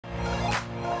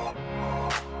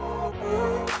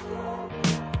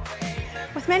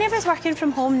With many of us working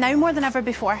from home now more than ever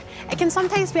before, it can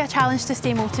sometimes be a challenge to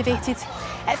stay motivated.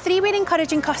 At 3, we're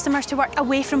encouraging customers to work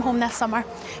away from home this summer.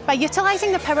 By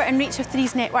utilising the power and reach of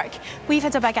 3's network, we've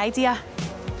had a big idea.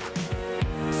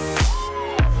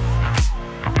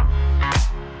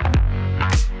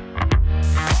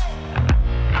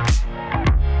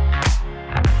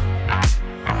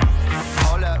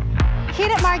 Here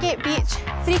at Margate Beach,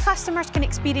 3 customers can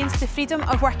experience the freedom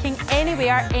of working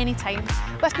anywhere, anytime.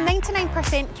 With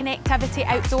 99% connectivity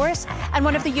outdoors and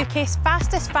one of the UK's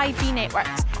fastest 5G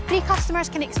networks, 3 customers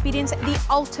can experience the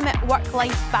ultimate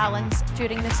work-life balance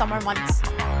during the summer months.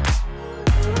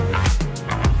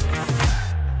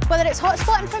 Whether it's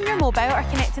hotspotting from your mobile or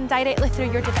connecting directly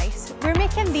through your device, we're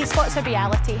making these spots a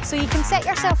reality so you can set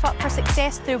yourself up for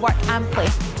success through work and play.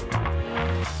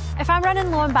 If I'm running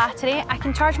low on battery, I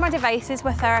can charge my devices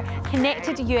with our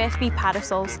connected USB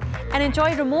parasols and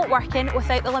enjoy remote working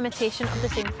without the limitation of the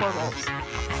same 4 walls.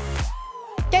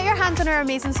 Get your hands on our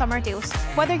amazing summer deals,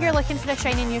 whether you're looking for a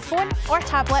shiny new phone or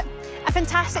tablet, a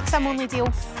fantastic SIM-only deal,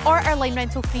 or our line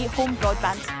rental-free home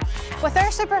broadband. With our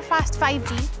super fast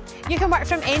 5G, you can work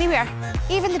from anywhere,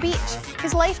 even the beach,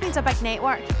 because life needs a big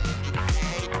network.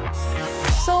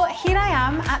 So here I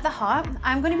am at the hut.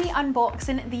 I'm going to be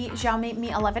unboxing the Xiaomi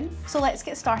Mi 11, so let's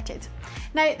get started.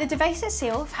 Now, the device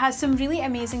itself has some really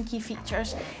amazing key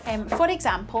features. For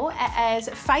example, it is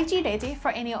 5G ready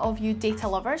for any of you data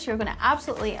lovers. You're going to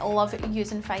absolutely love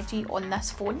using 5G on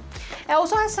this phone. It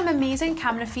also has some amazing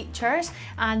camera features,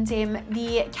 and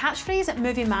the catchphrase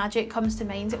 "movie magic" comes to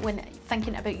mind when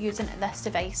thinking about using this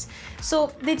device.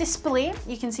 So the display,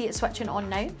 you can see it switching on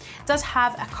now, does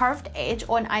have a curved edge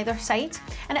on either side,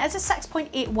 and it is a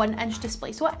 6.81-inch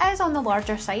display, so it is on the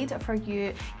larger side for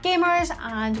you gamers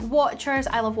and watchers.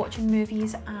 I love watching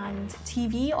movies and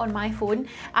TV on my phone.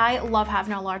 I love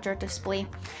having a larger display.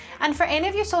 And for any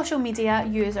of you social media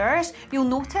users, you'll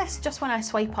notice just when I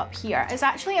swipe up here, it's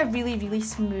actually a really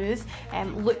smooth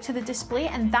look to the display,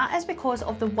 and that is because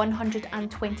of the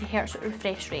 120Hz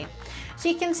refresh rate. So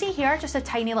you can see here just a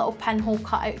tiny little pinhole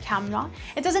cutout camera.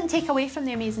 It doesn't take away from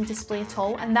the amazing display at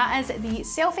all, and that is the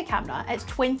selfie camera. It's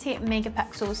 20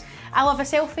 megapixels. I love a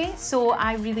selfie, so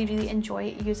I really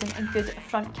enjoy using a good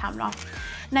front camera.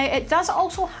 Now, it does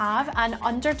also have an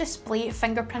under-display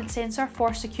fingerprint sensor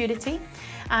for security.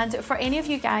 And for any of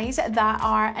you guys that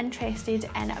are interested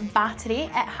in battery,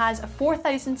 it has a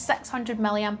 4,600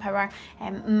 milliamp hour,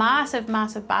 massive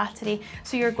battery.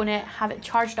 So you're going to have it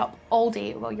charged up all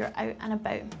day while you're out and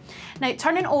about. Now,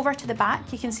 turning over to the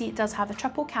back, you can see it does have a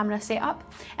triple camera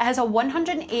setup. It has a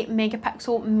 108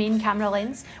 megapixel main camera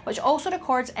lens, which also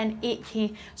records in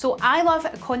 8K. So I love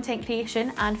content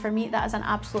creation, and for me, that is an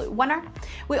absolute winner.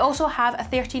 We also have a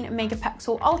 13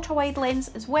 megapixel ultra wide lens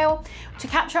as well to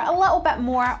capture a little bit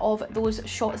more of those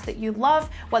shots that you love,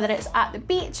 whether it's at the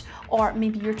beach or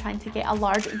maybe you're trying to get a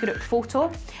large group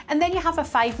photo. And then you have a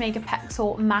 5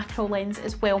 megapixel macro lens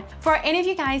as well. For any of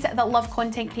you guys that love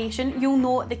content creation, you'll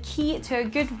know the key to a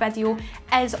good video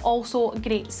is also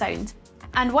great sound.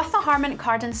 And with the Harman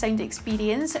Kardon sound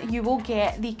experience, you will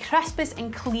get the crispest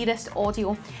and clearest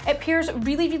audio. It pairs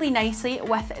really nicely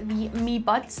with the Mi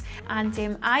Buds,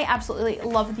 and I absolutely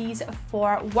love these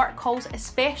for work calls,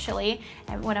 especially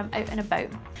when I'm out and about.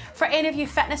 For any of you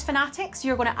fitness fanatics,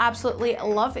 you're going to absolutely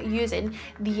love using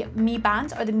the Mi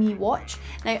Band or the Mi Watch.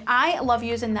 Now, I love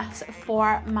using this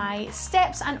for my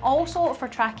steps and also for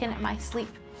tracking my sleep.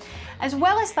 As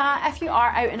well as that, if you are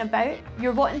out and about,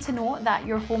 you're wanting to know that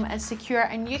your home is secure,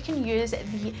 and you can use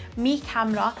the Mi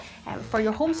camera for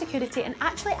your home security and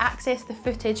actually access the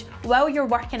footage while you're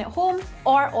working at home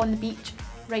or on the beach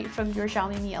right from your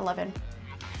Xiaomi Mi 11.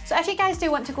 So if you guys do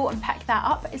want to go and pick that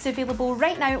up, it's available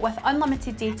right now with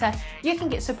unlimited data. You can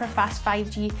get super fast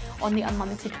 5G on the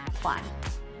unlimited plan.